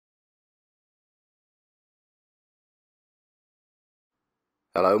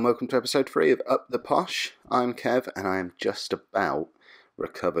Hello and welcome to episode 3 of Up the Posh. I'm Kev and I am just about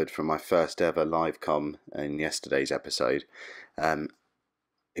recovered from my first ever live com in yesterday's episode.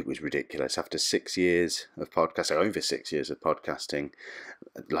 It was ridiculous. After 6 years of podcasting, over 6 years of podcasting,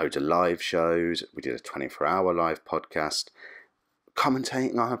 loads of live shows, we did a 24-hour live podcast,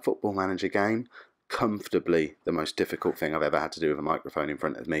 commentating on a Football Manager game, comfortably the most difficult thing I've ever had to do with a microphone in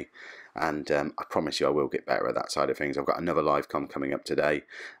front of me, and I promise you I will get better at that side of things. I've got another live com coming up today.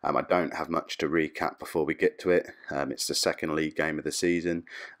 I don't have much to recap before we get to it. It's the second league game of the season,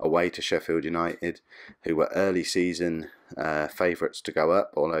 away to Sheffield United, who were early season favourites to go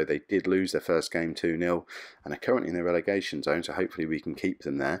up, although they did lose their first game 2-0 and are currently in the relegation zone, so hopefully we can keep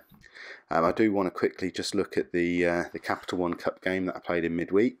them there. I do want to quickly just look at the Capital One Cup game that I played in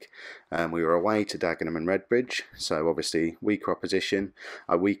midweek. We were away to Dagenham and Redbridge, so obviously weaker opposition.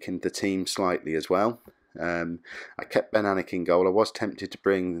 I weakened the team slightly as well. I kept Ben Alnwick in goal. I was tempted to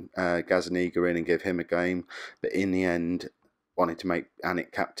bring Gazaniga in and give him a game, but in the end wanted to make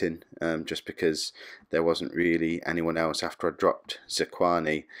Alnwick captain just because there wasn't really anyone else after I dropped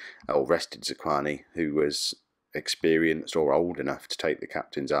Zakwani, or rested Zakwani, who was experienced or old enough to take the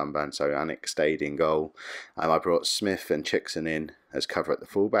captain's armband, so Alnwick stayed in goal. I brought Smith and Chickson in as cover at the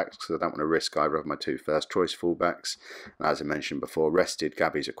fullbacks because I don't want to risk either of my two first choice fullbacks. And as I mentioned before, rested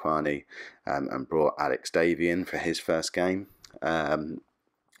Gabby Zakwani and brought Alex Davey in for his first game. In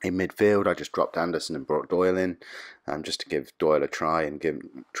midfield, I just dropped Anderson and brought Doyle in, just to give Doyle a try and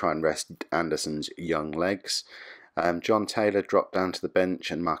try and rest Anderson's young legs. John Taylor dropped down to the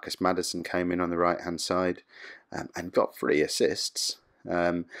bench and Marcus Maddison came in on the right hand side and got 3 assists.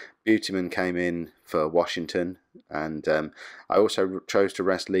 Beautyman came in for Washington, and I also chose to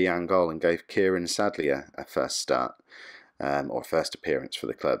rest Lee Angol and gave Kieran Sadlier a first start, or first appearance for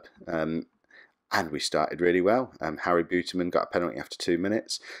the club. And we started really well. Harry Beautyman got a penalty after 2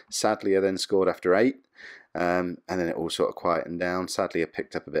 minutes. Sadlier then scored after 8. And then it all sort of quietened down. Sadlier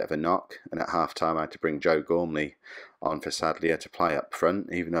picked up a bit of a knock, and at half time I had to bring Joe Gormley on for Sadlier to play up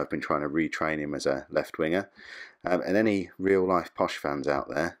front, even though I've been trying to retrain him as a left winger. And any real life Posh fans out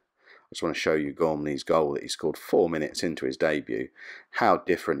there, I just want to show you Gormley's goal that he scored 4 minutes into his debut. How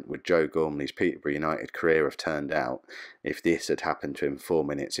different would Joe Gormley's Peterborough United career have turned out if this had happened to him 4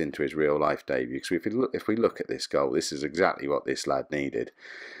 minutes into his real life debut? Because if we look at this goal, this is exactly what this lad needed.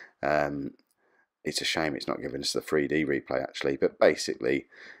 It's a shame it's not giving us the 3D replay actually, but basically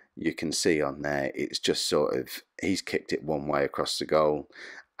you can see on there it's just sort of, he's kicked it one way across the goal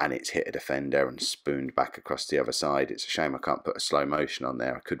and it's hit a defender and spooned back across the other side. It's a shame I can't put a slow motion on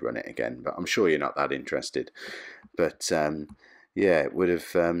there. I could run it again, but I'm sure you're not that interested. But yeah, it would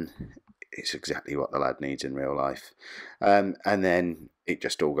have, it's exactly what the lad needs in real life. And then it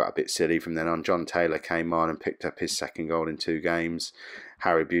just all got a bit silly from then on. John Taylor came on and picked up his second goal in 2 games.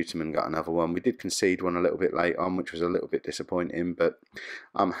 Harry Beautyman got another one. We did concede one a little bit late on, which was a little bit disappointing, but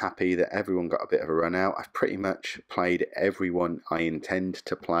I'm happy that everyone got a bit of a run out. I've pretty much played everyone I intend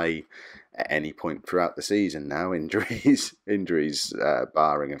to play at any point throughout the season now. Injuries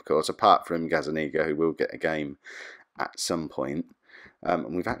barring, of course, apart from Gazaniga, who will get a game at some point.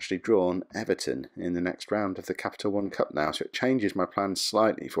 And we've actually drawn Everton in the next round of the Capital One Cup now, so it changes my plans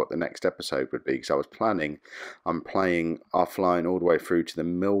slightly for what the next episode would be, because I was planning on playing offline all the way through to the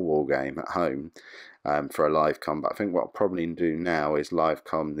Millwall game at home for a live com, but I think what I'll probably do now is live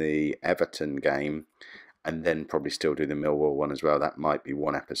com the Everton game and then probably still do the Millwall one as well. That might be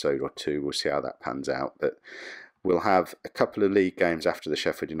 1 episode or 2, we'll see how that pans out, but we'll have a couple of league games after the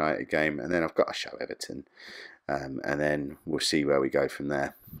Sheffield United game, and then I've got to show Everton. And then we'll see where we go from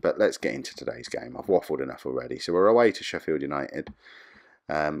there. But let's get into today's game. I've waffled enough already. So we're away to Sheffield United.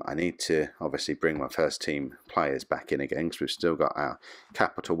 I need to obviously bring my first team players back in again, because we've still got our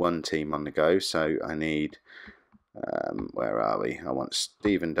Capital One team on the go. So I need, where are we? I want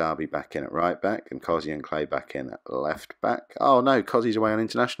Stephen Darby back in at right back and Cozzy and Clay back in at left back. Oh no, Cozzy's away on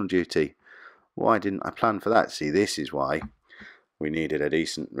international duty. Why didn't I plan for that? See, this is why we needed a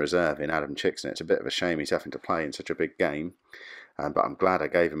decent reserve in Adam Chickson. It's a bit of a shame he's having to play in such a big game, but I'm glad I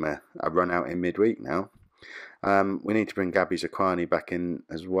gave him a run out in midweek now. We need to bring Gabby Zakwani back in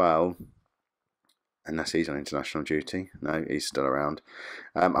as well, unless he's on international duty. No, he's still around.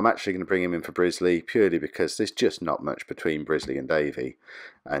 I'm actually going to bring him in for Brisley purely because there's just not much between Brisley and Davey,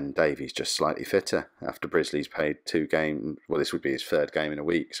 and Davey's just slightly fitter after Brisley's played 2 games. Well, this would be his 3rd game in a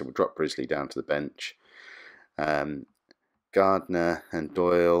week, so we'll drop Brisley down to the bench. Gardner and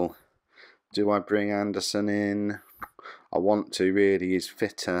Doyle. Do I bring Anderson in? I want to, really. He's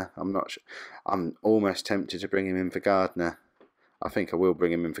fitter. I'm not sure. I'm almost tempted to bring him in for Gardner. I think I will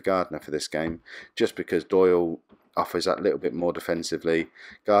bring him in for Gardner for this game, just because Doyle offers that little bit more defensively.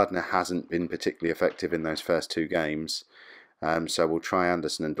 Gardner hasn't been particularly effective in those first 2 games, so we'll try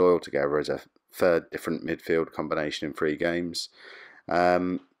Anderson and Doyle together as a third different midfield combination in 3 games.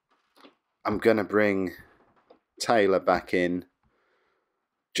 I'm going to bring Taylor back in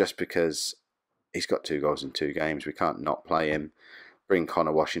just because he's got 2 goals in 2 games. We can't not play him. Bring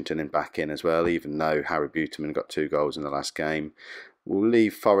Connor Washington back in as well, even though Harry Buterman got 2 goals in the last game. We'll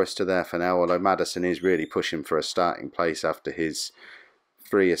leave Forrester there for now, although Maddison is really pushing for a starting place after his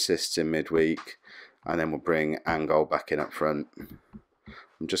 3 assists in midweek. And then we'll bring Angol back in up front.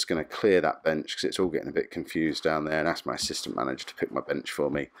 I'm just going to clear that bench because it's all getting a bit confused down there, and ask my assistant manager to pick my bench for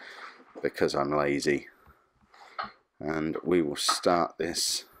me because I'm lazy. And we will start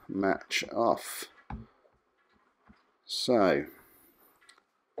this match off. So,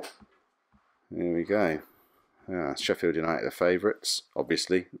 here we go. Sheffield United are favourites,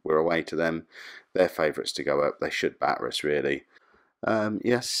 obviously. We're away to them. They're favourites to go up. They should batter us, really.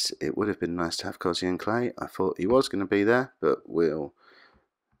 Yes, it would have been nice to have Cosy and Clay. I thought he was going to be there, but we'll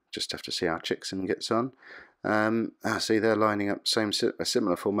just have to see how Chickson gets on. I see they're lining up a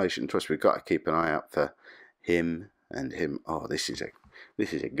similar formation to us. We've got to keep an eye out for him and him. Oh, this is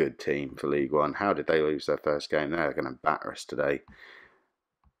a good team for League One. How did they lose their first game? They're going to batter us today.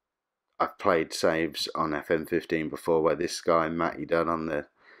 I've played saves on FM15 before where this guy, Matty Dunn,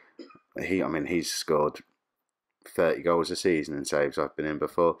 he's scored 30 goals a season in saves I've been in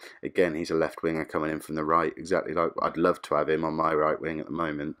before. Again, he's a left winger coming in from the right, exactly like I'd love to have him on my right wing at the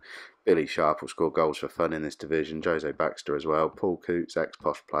moment. Billy Sharp will score goals for fun in this division. Jose Baxter as well. Paul Coots,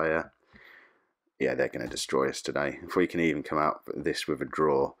 ex-Posh player. Yeah, they're going to destroy us today. If we can even come out this with a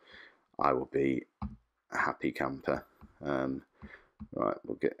draw, I will be a happy camper. Right,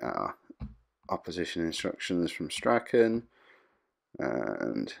 we'll get our opposition instructions from Strachan.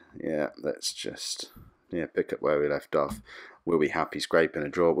 And yeah, let's just pick up where we left off. We'll be happy scraping a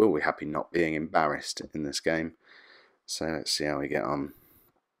draw. We'll be happy not being embarrassed in this game. So let's see how we get on.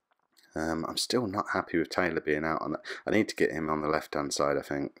 I'm still not happy with Taylor being out on that. I need to get him on the left-hand side, I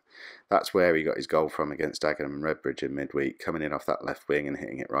think. That's where he got his goal from against Dagenham and Redbridge in midweek, coming in off that left wing and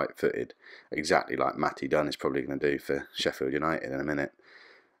hitting it right-footed. Exactly like Matty Dunn is probably going to do for Sheffield United in a minute.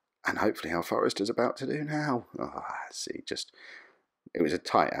 And hopefully how Forrester's about to do now. Oh, see, it was a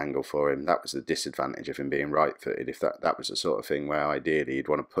tight angle for him. That was the disadvantage of him being right-footed. If that was the sort of thing where ideally you'd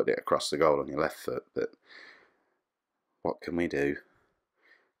want to put it across the goal on your left foot, but what can we do?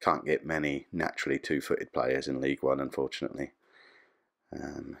 Can't get many naturally 2-footed players in League One, unfortunately.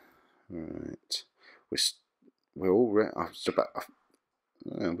 Right, we're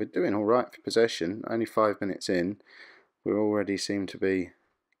doing all right for possession. Only 5 minutes in, we already seem to be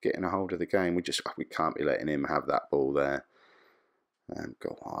getting a hold of the game. We can't be letting him have that ball there.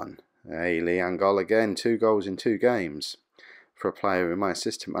 Go on. Hey, Lee Angol again. 2 goals in 2 games for a player who my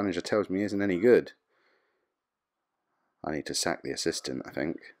assistant manager tells me isn't any good. I need to sack the assistant, I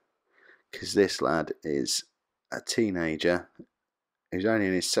think, because this lad is a teenager who's only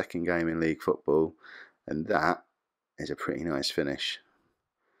in his 2nd game in league football, and that is a pretty nice finish.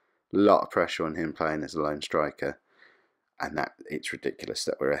 A lot of pressure on him playing as a lone striker, and it's ridiculous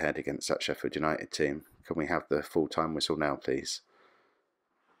that we're ahead against that Sheffield United team. Can we have the full-time whistle now, please?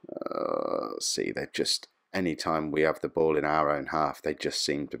 See, any time we have the ball in our own half, they just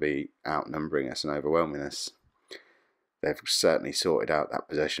seem to be outnumbering us and overwhelming us. They've certainly sorted out that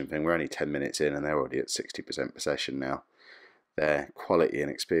possession thing. We're only 10 minutes in and they're already at 60% possession now. Their quality and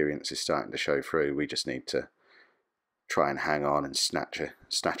experience is starting to show through. We just need to try and hang on and snatch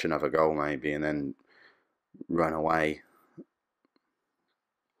another goal maybe, and then run away.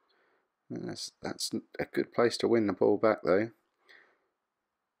 That's a good place to win the ball back though.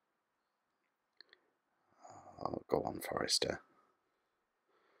 Oh, go on, Forrester.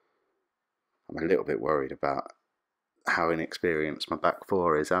 I'm a little bit worried about how inexperienced my back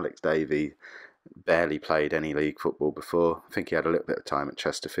four is. Alex Davey barely played any league football before. I think he had a little bit of time at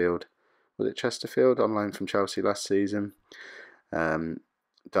Chesterfield. Was it Chesterfield on loan from Chelsea last season?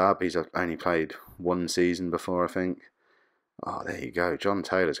 Derby's only played 1 season before, I think. Oh, there you go. John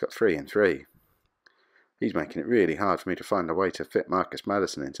Taylor's got 3 and 3. He's making it really hard for me to find a way to fit Marcus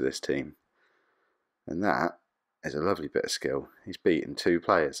Maddison into this team. And that is a lovely bit of skill. He's beaten 2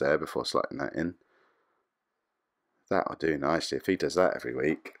 players there before slotting that in. That'll do nicely. If he does that every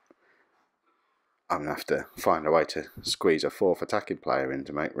week, I'm going to have to find a way to squeeze a 4th attacking player in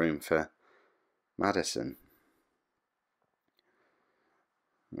to make room for Maddison.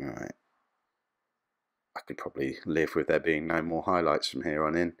 Right. I could probably live with there being no more highlights from here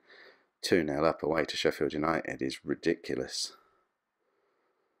on in. 2-0 up away to Sheffield United is ridiculous.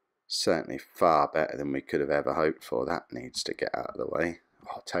 certainly far better than we could have ever hoped for. That needs to get out of the way.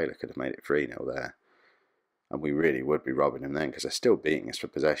 Oh, Taylor could have made it 3-0 there. And we really would be robbing him then, because they're still beating us for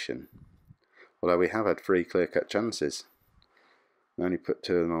possession. Although we have had 3 clear-cut chances. We only put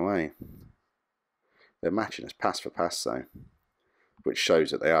 2 of them away. They're matching us pass for pass though, which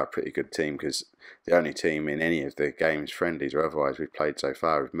shows that they are a pretty good team, because the only team in any of the games, friendlies or otherwise, we've played so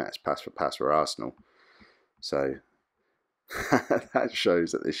far who've met us pass for pass were Arsenal. So that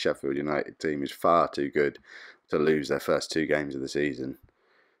shows that this Sheffield United team is far too good to lose their first 2 games of the season.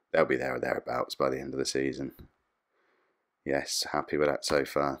 They'll be there or thereabouts by the end of the season. Yes, happy with that so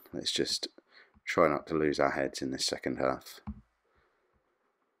far. Let's just try not to lose our heads in this second half.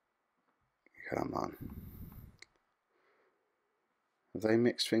 Come on. Have they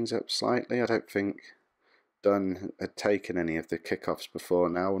mixed things up slightly? I don't think Dunn had taken any of the kickoffs before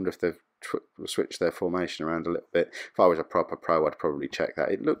now. I wonder if they've switched their formation around a little bit. If I was a proper pro, I'd probably check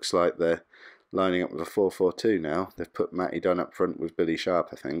that. It looks like they're lining up with a 4-4-2 now. They've put Matty Dunn up front with Billy Sharp,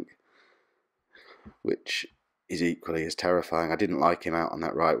 I think, which is equally as terrifying. I didn't like him out on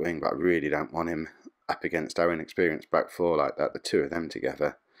that right wing, but I really don't want him up against our inexperienced back four like that. The 2 of them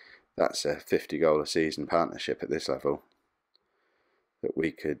together, that's a 50-goal a season partnership at this level that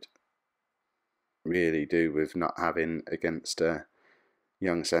we could really do with not having against a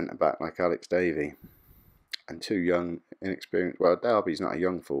young centre-back like Alex Davey. And 2 young, inexperienced... Well, Derby's not a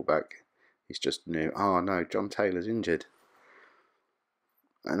young full-back. He's just new. Oh no, John Taylor's injured.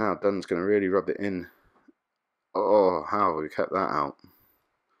 And now Dunn's going to really rub it in. Oh, how have we kept that out?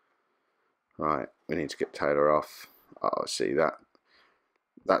 Right, we need to get Taylor off. Oh, see,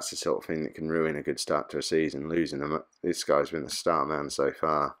 that's the sort of thing that can ruin a good start to a season, losing him. This guy's been the star man so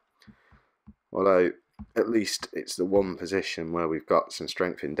far. Although, at least it's the one position where we've got some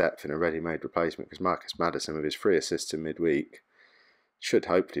strength in depth in a ready-made replacement, because Marcus Maddison, with his 3 assists in midweek, should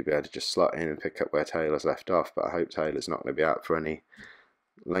hopefully be able to just slot in and pick up where Taylor's left off. But I hope Taylor's not going to be out for any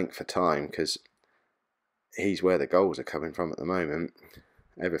length of time, because he's where the goals are coming from at the moment.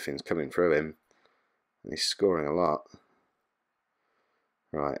 Everything's coming through him, and he's scoring a lot.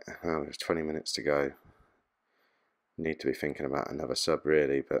 Right, well, there's 20 minutes to go. Need to be thinking about another sub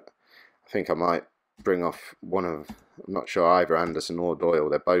really, but I think I might bring off one of, I'm not sure, either Anderson or Doyle.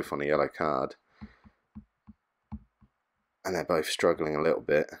 They're both on a yellow card, and they're both struggling a little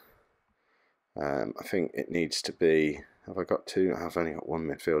bit. I think it needs to be, have I got 2? I've only got 1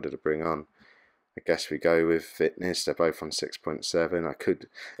 midfielder to bring on. I guess we go with fitness. They're both on 6.7.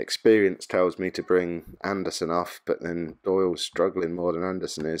 Experience tells me to bring Anderson off, but then Doyle's struggling more than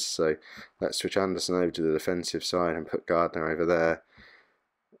Anderson is, so let's switch Anderson over to the defensive side and put Gardner over there,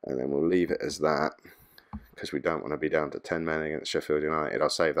 and then we'll leave it as that, because we don't want to be down to 10 men against Sheffield United. I'll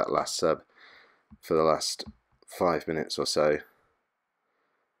save that last sub for the last 5 minutes or so,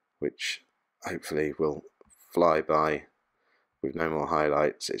 which hopefully will fly by with no more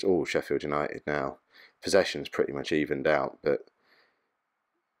highlights. It's all Sheffield United now. Possession's pretty much evened out, but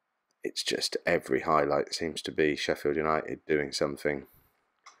it's just every highlight seems to be Sheffield United doing something.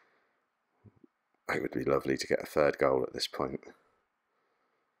 It would be lovely to get a 3rd goal at this point.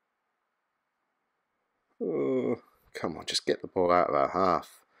 Oh, come on, just get the ball out of our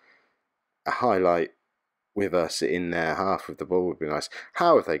half. A highlight with us in their half with the ball would be nice.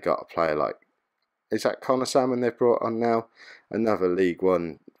 How have they got a player like, is that Connor Salmon they've brought on now? Another League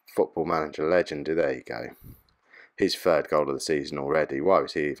One Football Manager legend. There you go. His 3rd goal of the season already. Why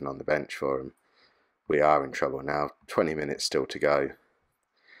was he even on the bench for him? We are in trouble now. 20 minutes still to go.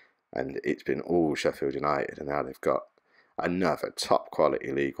 And it's been all Sheffield United, and now they've got another top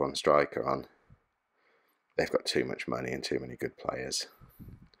quality League One striker on. They've got too much money and too many good players.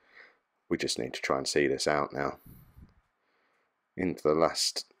 We just need to try and see this out now. Into the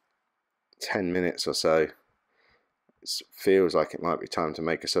last 10 minutes or so, it feels like it might be time to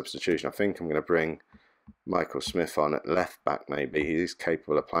make a substitution. I think I'm going to bring Michael Smith on at left back maybe. He's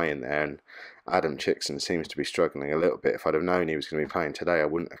capable of playing there, and Adam Chickson seems to be struggling a little bit. If I'd have known he was going to be playing today, I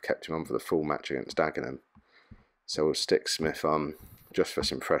wouldn't have kept him on for the full match against Dagenham. So we'll stick Smith on just for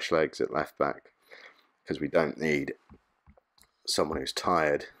some fresh legs at left back, because we don't need someone who's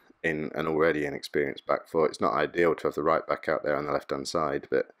tired in an already inexperienced back four. It's not ideal to have the right back out there on the left hand side,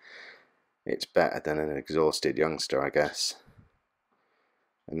 but it's better than an exhausted youngster, I guess.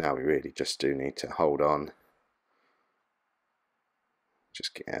 And now we really just do need to hold on.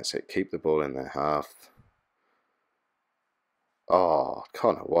 Just keep the ball in their half. Oh,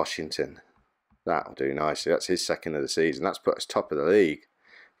 Connor Washington. That'll do nicely. That's his 2nd of the season. That's put us top of the league.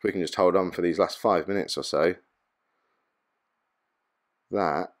 If we can just hold on for these last 5 minutes or so.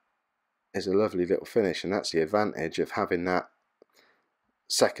 That is a lovely little finish, and that's the advantage of having that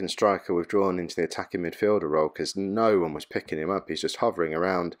second striker withdrawn into the attacking midfielder role because no one was picking him up. He's just hovering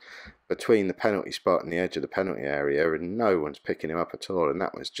around between the penalty spot and the edge of the penalty area, and no one's picking him up at all, and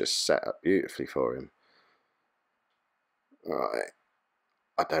that was just set up beautifully for him. Right.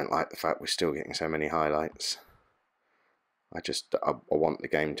 I don't like the fact we're still getting so many highlights. I want the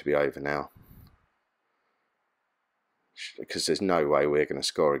game to be over now, because there's no way we're going to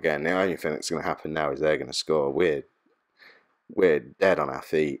score again. The only thing that's going to happen now is they're going to score. We're dead on our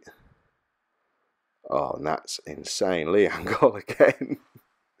feet. Oh, and that's insane. Leon goal again.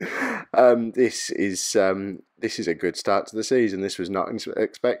 This is a good start to the season. This was not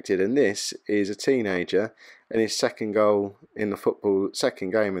expected, and this is a teenager and his second game in the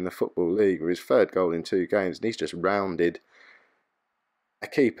football league, or his third goal in 2 games, and he's just rounded a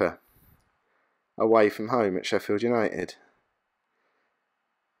keeper away from home at Sheffield United.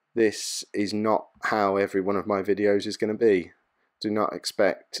 This is not how every one of my videos is going to be. Do not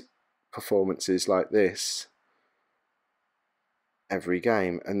expect performances like this every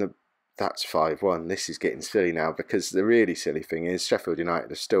game, and that's 5-1. This is getting silly now, because the really silly thing is Sheffield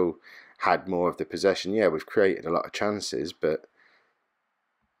United have still had more of the possession. Yeah, we've created a lot of chances, but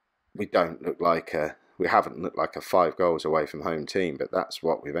we haven't looked like a 5 goals away from home team, but that's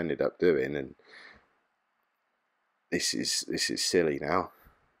what we've ended up doing, and this is silly now.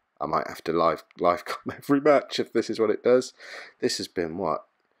 I might have to live com every match if this is what it does. This has been, what,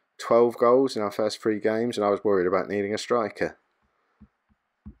 12 goals in our first 3 games, and I was worried about needing a striker.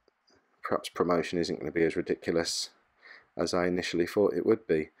 Perhaps promotion isn't going to be as ridiculous as I initially thought it would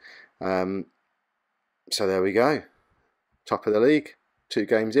be. So there we go. Top of the league. 2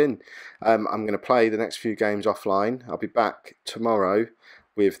 games in. I'm going to play the next few games offline. I'll be back tomorrow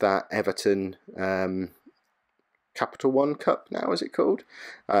with that Everton Capital One Cup now, is it called?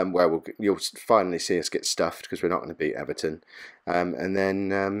 Where you'll finally see us get stuffed, because we're not going to beat Everton. And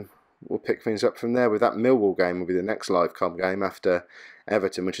then we'll pick things up from there. With that Millwall game will be the next live com game after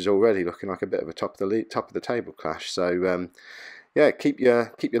Everton, which is already looking like a bit of a top of the table clash. So yeah, keep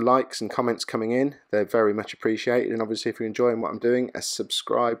your likes and comments coming in. They're very much appreciated, and obviously if you're enjoying what I'm doing, a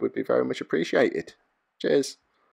subscribe would be very much appreciated. Cheers.